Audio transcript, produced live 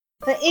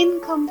The In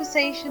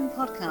Conversation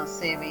podcast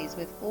series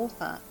with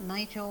author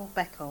Nigel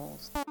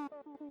Beckles.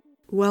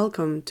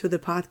 Welcome to the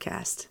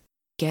podcast.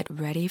 Get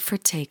ready for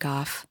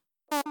takeoff.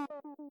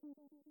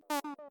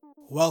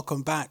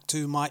 Welcome back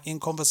to my In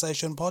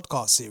Conversation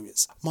podcast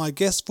series. My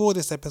guest for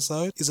this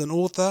episode is an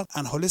author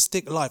and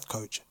holistic life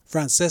coach,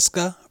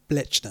 Francesca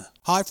Blechner.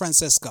 Hi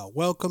Francesca,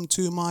 welcome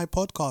to my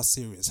podcast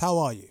series. How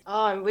are you?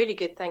 Oh, I'm really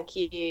good, thank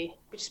you.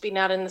 We've just been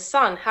out in the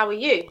sun. How are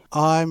you?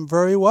 I'm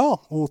very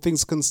well, all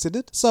things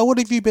considered. So what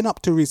have you been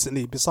up to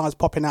recently besides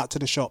popping out to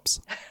the shops?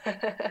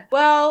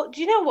 Well,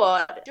 do you know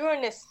what?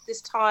 During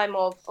this time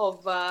of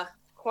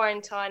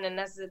quarantine and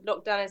as the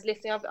lockdown is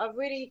lifting, I've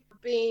really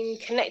been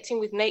connecting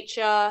with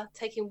nature,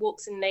 taking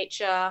walks in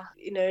nature,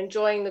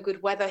 enjoying the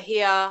good weather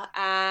here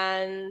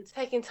and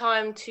taking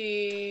time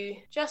to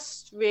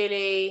just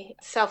really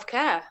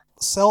self-care.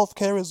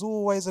 Self-care is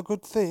always a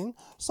good thing.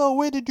 So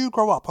where did you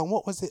grow up and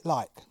what was it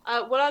like?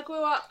 Well, I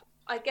grew up,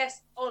 I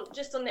guess,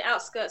 just on the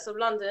outskirts of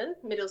London,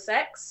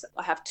 Middlesex.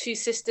 I have two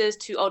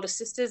older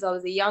sisters. I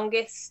was the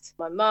youngest.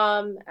 My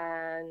mum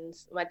and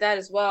my dad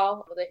as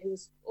well, although he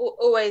was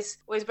always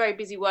very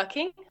busy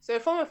working. So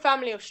from a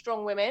family of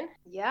strong women,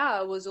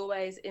 I was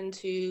always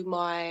into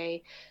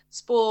my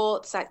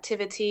sports,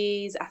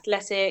 activities,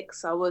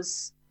 athletics. I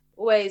was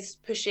always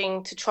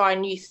pushing to try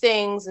new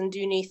things and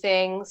do new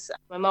things.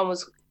 My mum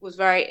was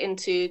very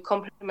into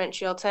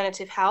complementary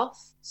alternative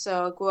health.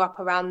 So I grew up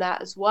around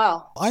that as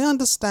well. I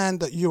understand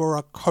that you are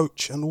a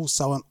coach and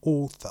also an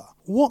author.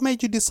 What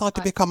made you decide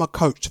to become a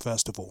coach,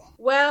 first of all?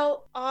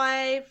 Well,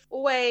 I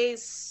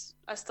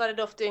started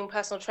off doing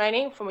personal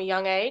training from a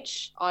young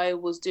age. I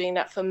was doing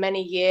that for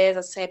many years,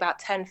 I'd say about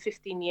 10,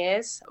 15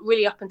 years,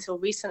 really up until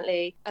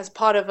recently. As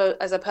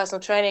a personal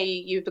trainer,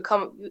 you're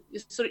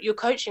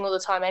coaching all the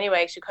time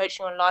anyway. So you're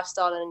coaching on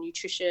lifestyle and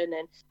nutrition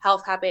and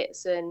health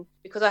habits. And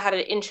because I had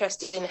an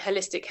interest in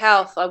holistic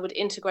health, I would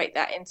integrate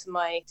that into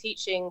my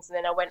teachings. And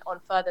then I went on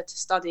further to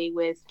study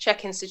with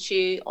Czech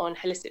Institute on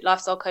holistic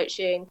lifestyle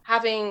coaching.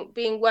 Having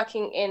been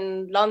working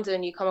in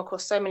London, you come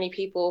across so many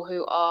people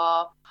who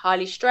are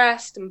highly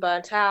stressed and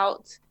burnt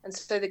out. And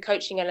so the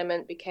coaching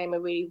element became a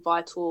really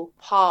vital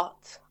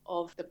part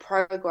of the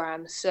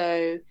program.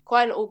 So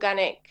quite an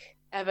organic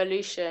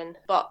evolution,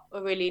 but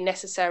a really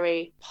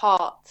necessary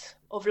part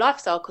of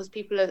lifestyle because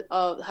people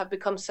have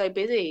become so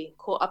busy,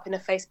 caught up in a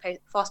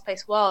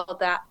fast-paced world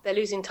that they're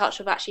losing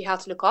touch of actually how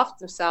to look after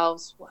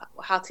themselves,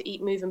 how to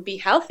eat, move and be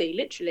healthy,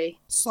 literally.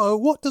 So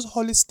what does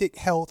holistic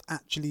health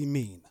actually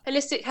mean?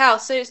 Holistic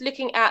health, so it's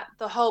looking at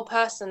the whole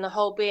person, the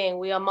whole being.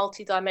 We are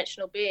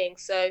multi-dimensional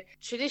beings. So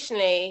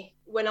traditionally,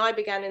 when I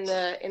began in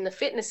the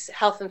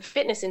health and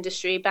fitness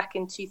industry back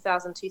in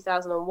 2000,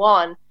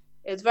 2001,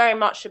 it was very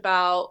much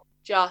about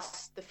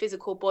just the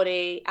physical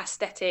body,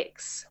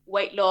 aesthetics,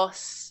 weight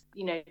loss,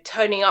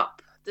 toning up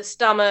the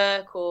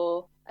stomach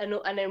and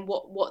then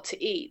what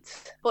to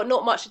eat, but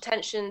not much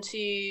attention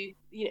to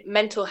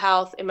mental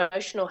health,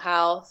 emotional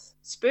health,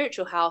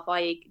 spiritual health,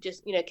 i.e.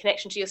 just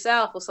connection to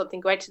yourself or something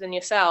greater than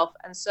yourself.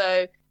 And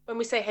so when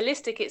we say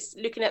holistic, it's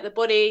looking at the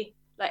body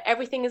like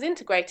everything is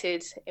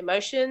integrated.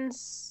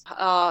 Emotions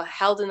are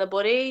held in the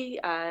body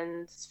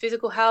and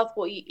physical health,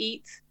 what you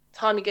eat,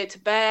 time you go to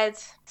bed,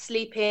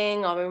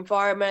 sleeping, our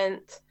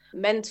environment,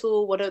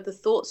 mental, what are the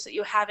thoughts that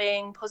you're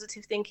having,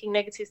 positive thinking,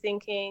 negative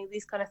thinking,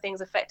 these kind of things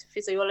affect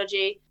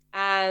physiology,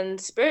 and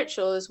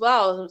spiritual as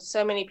well.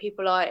 So many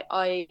people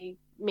I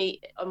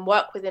meet and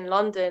work with in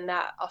London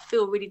that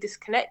feel really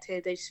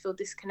disconnected. They just feel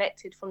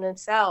disconnected from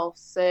themselves.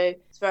 So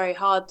it's very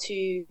hard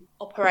to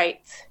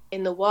operate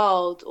in the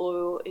world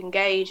or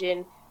engage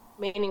in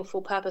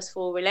meaningful,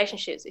 purposeful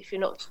relationships if you're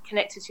not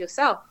connected to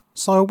yourself.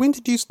 So when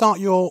did you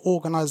start your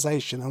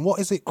organisation and what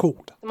is it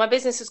called? My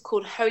business is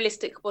called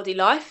Holistic Body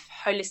Life,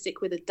 holistic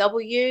with a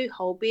W,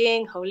 whole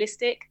being,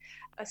 holistic.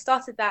 I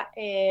started that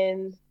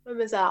when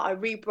was that? I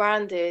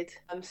rebranded.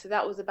 So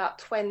that was about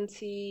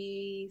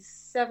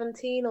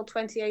 2017 or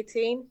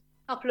 2018,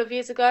 a couple of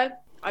years ago.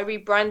 I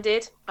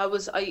rebranded. I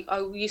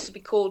used to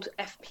be called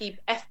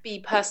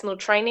FB Personal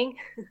Training,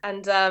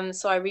 and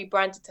so I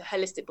rebranded to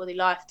Holistic Body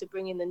Life to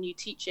bring in the new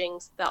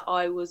teachings that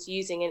I was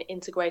using and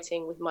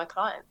integrating with my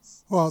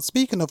clients. Well,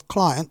 speaking of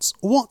clients,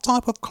 what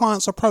type of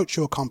clients approach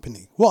your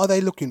company? What are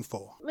they looking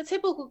for? My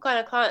typical kind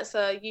of clients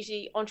are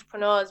usually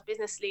entrepreneurs,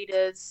 business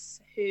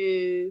leaders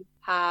who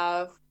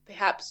have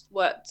perhaps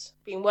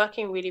been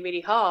working really,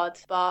 really hard,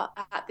 but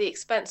at the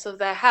expense of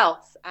their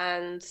health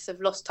and have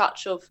lost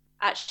touch of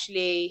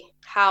actually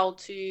how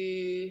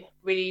to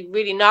really,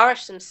 really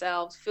nourish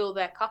themselves, fill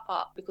their cup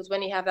up. Because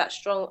when you have a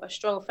strong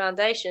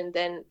foundation,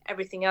 then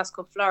everything else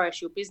can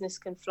flourish. Your business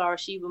can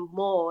flourish even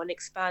more and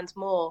expand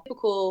more.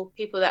 Typical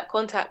people that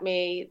contact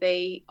me,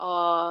 they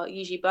are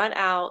usually burnt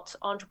out,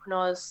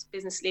 entrepreneurs,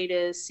 business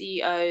leaders,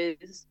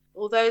 CEOs,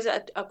 all those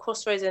at a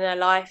crossroads in their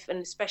life,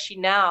 and especially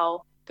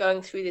now,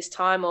 going through this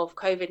time of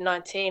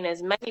COVID-19,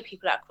 as many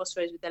people at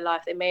crossroads with their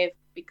life, they may have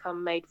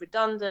become made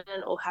redundant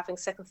or having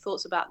second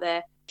thoughts about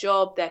their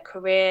job, their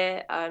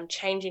career,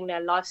 changing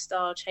their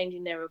lifestyle,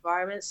 changing their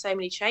environment, so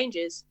many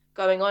changes.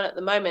 going on at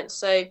the moment.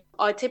 So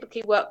I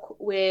typically work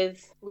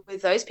with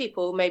those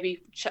people,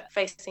 maybe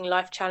facing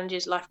life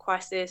challenges, life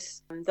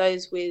crisis, and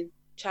those with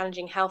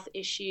challenging health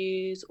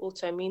issues,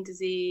 autoimmune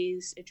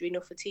disease,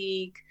 adrenal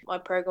fatigue. My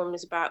program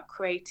is about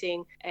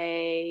creating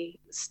a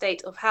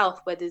state of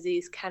health where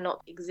disease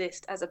cannot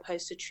exist, as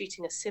opposed to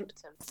treating a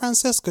symptom.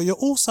 Francesca, you're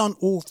also an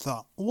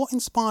author. What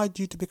inspired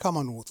you to become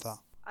an author?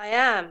 I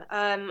am.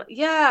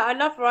 I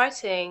love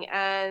writing,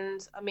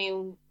 and I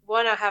mean,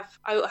 I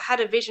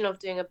had a vision of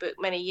doing a book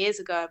many years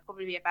ago,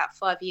 probably about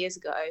 5 years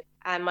ago.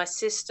 And my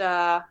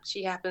sister,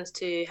 she happens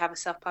to have a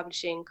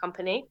self-publishing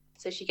company.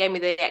 So she gave me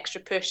the extra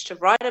push to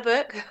write a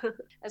book.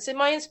 And so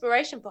my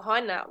inspiration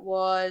behind that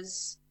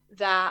was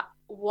that,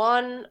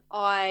 one,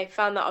 I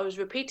found that I was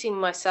repeating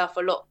myself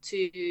a lot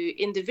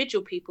to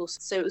individual people.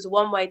 So it was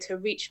one way to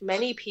reach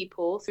many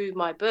people through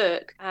my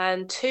book.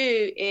 And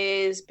two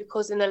is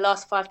because in the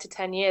last 5 to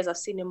 10 years, I've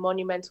seen a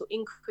monumental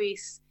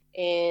increase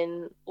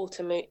in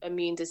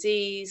autoimmune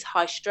disease,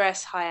 high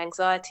stress, high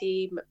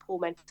anxiety, poor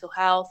mental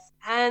health.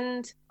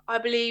 And I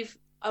believe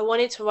I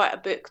wanted to write a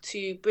book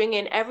to bring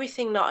in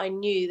everything that I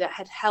knew that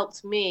had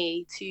helped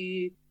me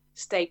to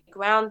stay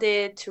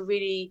grounded, to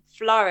really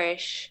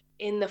flourish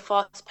in the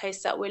fast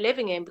pace that we're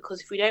living in.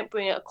 Because if we don't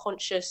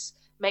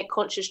make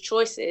conscious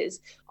choices,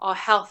 our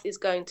health is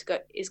going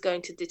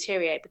to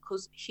deteriorate,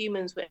 because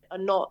humans are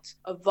not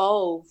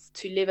evolved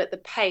to live at the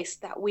pace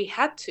that we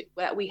had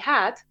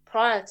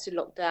prior to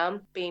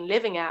lockdown being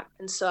living at.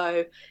 And so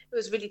it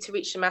was really to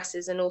reach the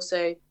masses and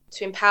also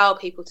to empower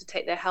people to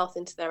take their health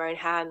into their own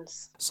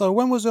hands. So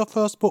when was your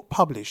first book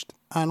published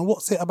and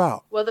what's it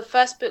about? Well, the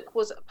first book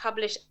was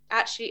published,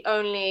 actually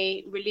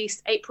only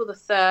released April the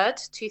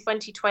 3rd,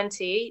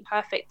 2020,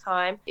 perfect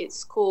time.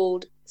 It's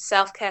called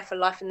Self-Care for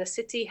Life in the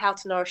City, How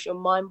to Nourish Your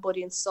Mind,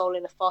 Body and Soul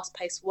in a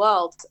Fast-Paced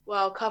World. Well,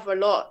 I'll cover a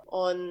lot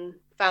on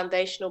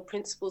foundational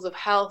principles of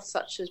health,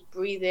 such as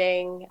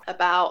breathing,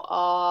 about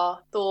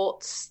our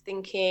thoughts,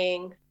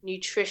 thinking,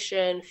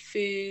 nutrition,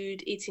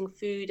 food, eating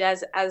food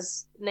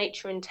as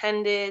nature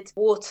intended,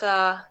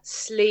 water,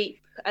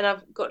 sleep. And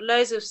I've got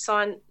loads of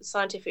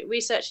scientific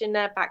research in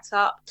there backed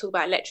up. Talk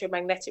about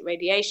electromagnetic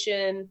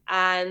radiation,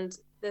 and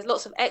there's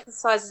lots of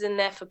exercises in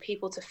there for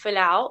people to fill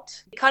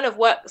out. It kind of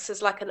works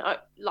as like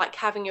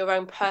having your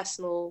own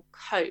personal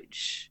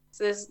coach.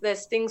 So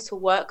there's things to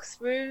work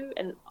through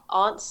and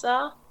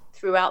answer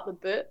throughout the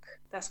book.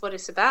 That's what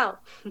it's about.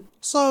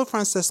 So,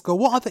 Francesca,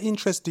 what other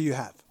interests do you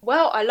have?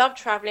 Well, I love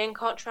traveling.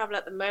 Can't travel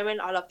at the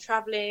moment. I love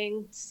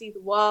traveling, see the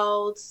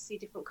world, see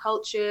different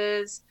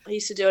cultures. I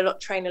used to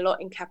train a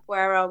lot in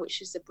capoeira,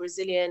 which is the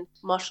Brazilian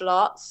martial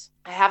arts.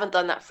 I haven't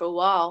done that for a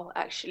while,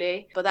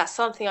 actually, but that's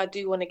something I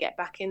do want to get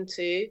back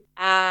into.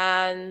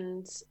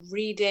 And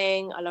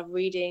reading, I love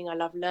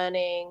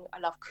learning, I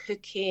love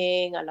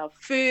cooking, I love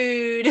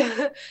food,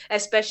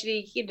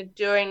 especially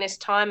during this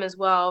time as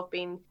well. I've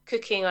been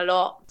cooking a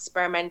lot,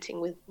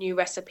 experimenting with new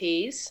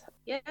recipes.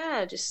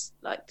 Yeah, just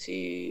like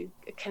to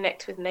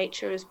connect with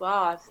nature as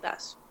well.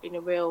 That's been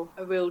a real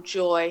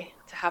joy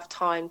to have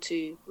time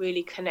to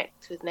really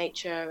connect with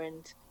nature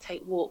and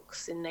take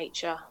walks in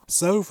nature.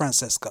 So,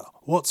 Francesca,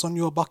 what's on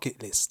your bucket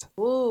list?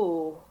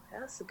 Ooh,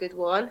 that's a good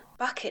one.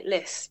 Bucket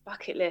list.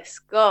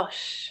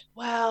 Gosh.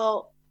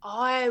 Well,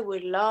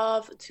 I'd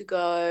love to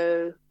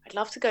go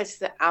to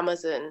the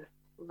Amazon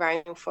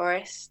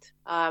rainforest.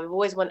 I've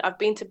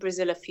been to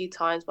Brazil a few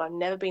times, but I've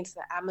never been to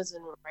the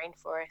Amazon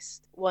rainforest.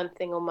 One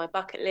thing on my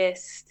bucket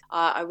list,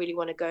 I really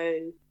want to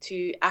go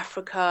to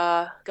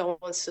Africa, go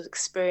on to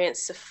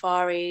experience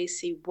safari,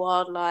 see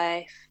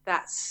wildlife.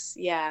 That's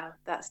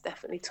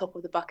definitely top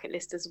of the bucket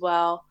list as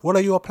well. What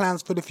are your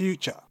plans for the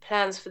future?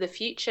 Plans for the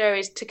future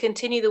is to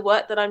continue the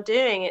work that I'm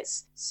doing.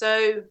 It's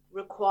so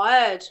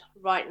required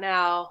right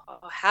now.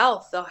 Our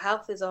health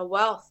is our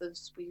wealth.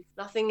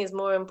 Nothing is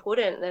more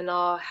important than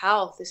our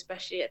health,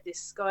 especially at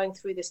this going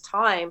through this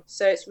time.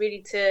 So it's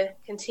really to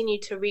continue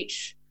to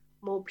reach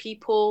more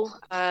people.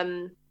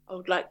 I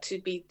would like to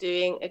be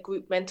doing a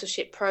group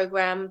mentorship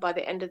program by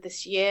the end of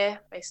this year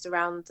based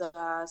around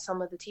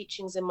some of the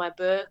teachings in my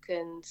book,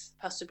 and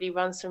possibly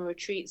run some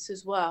retreats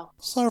as well.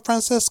 So,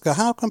 Francesca,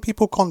 how can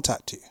people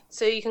contact you?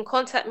 So you can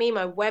contact me.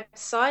 My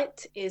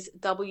website is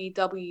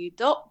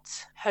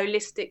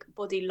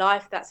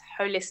www.holisticbodylife. That's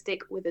holistic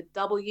with a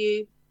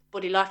W.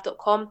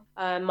 bodylife.com.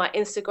 My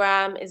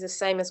Instagram is the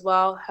same as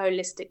well,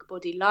 Holistic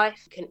Body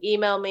Life. You can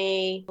email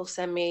me or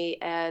send me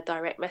a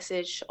direct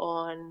message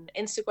on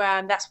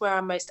Instagram. That's where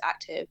I'm most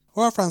active.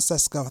 Well,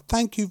 Francesca,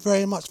 thank you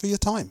very much for your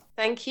time.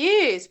 Thank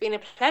you. It's been a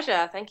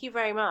pleasure. Thank you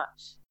very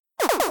much.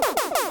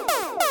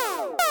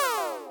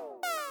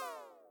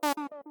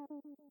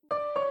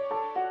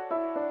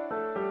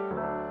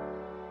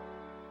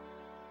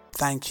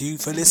 Thank you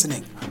for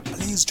listening.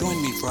 Please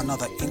join me for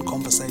another In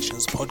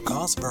Conversations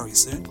podcast very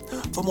soon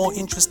for more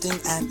interesting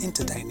and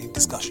entertaining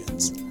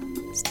discussions.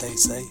 Stay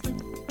safe.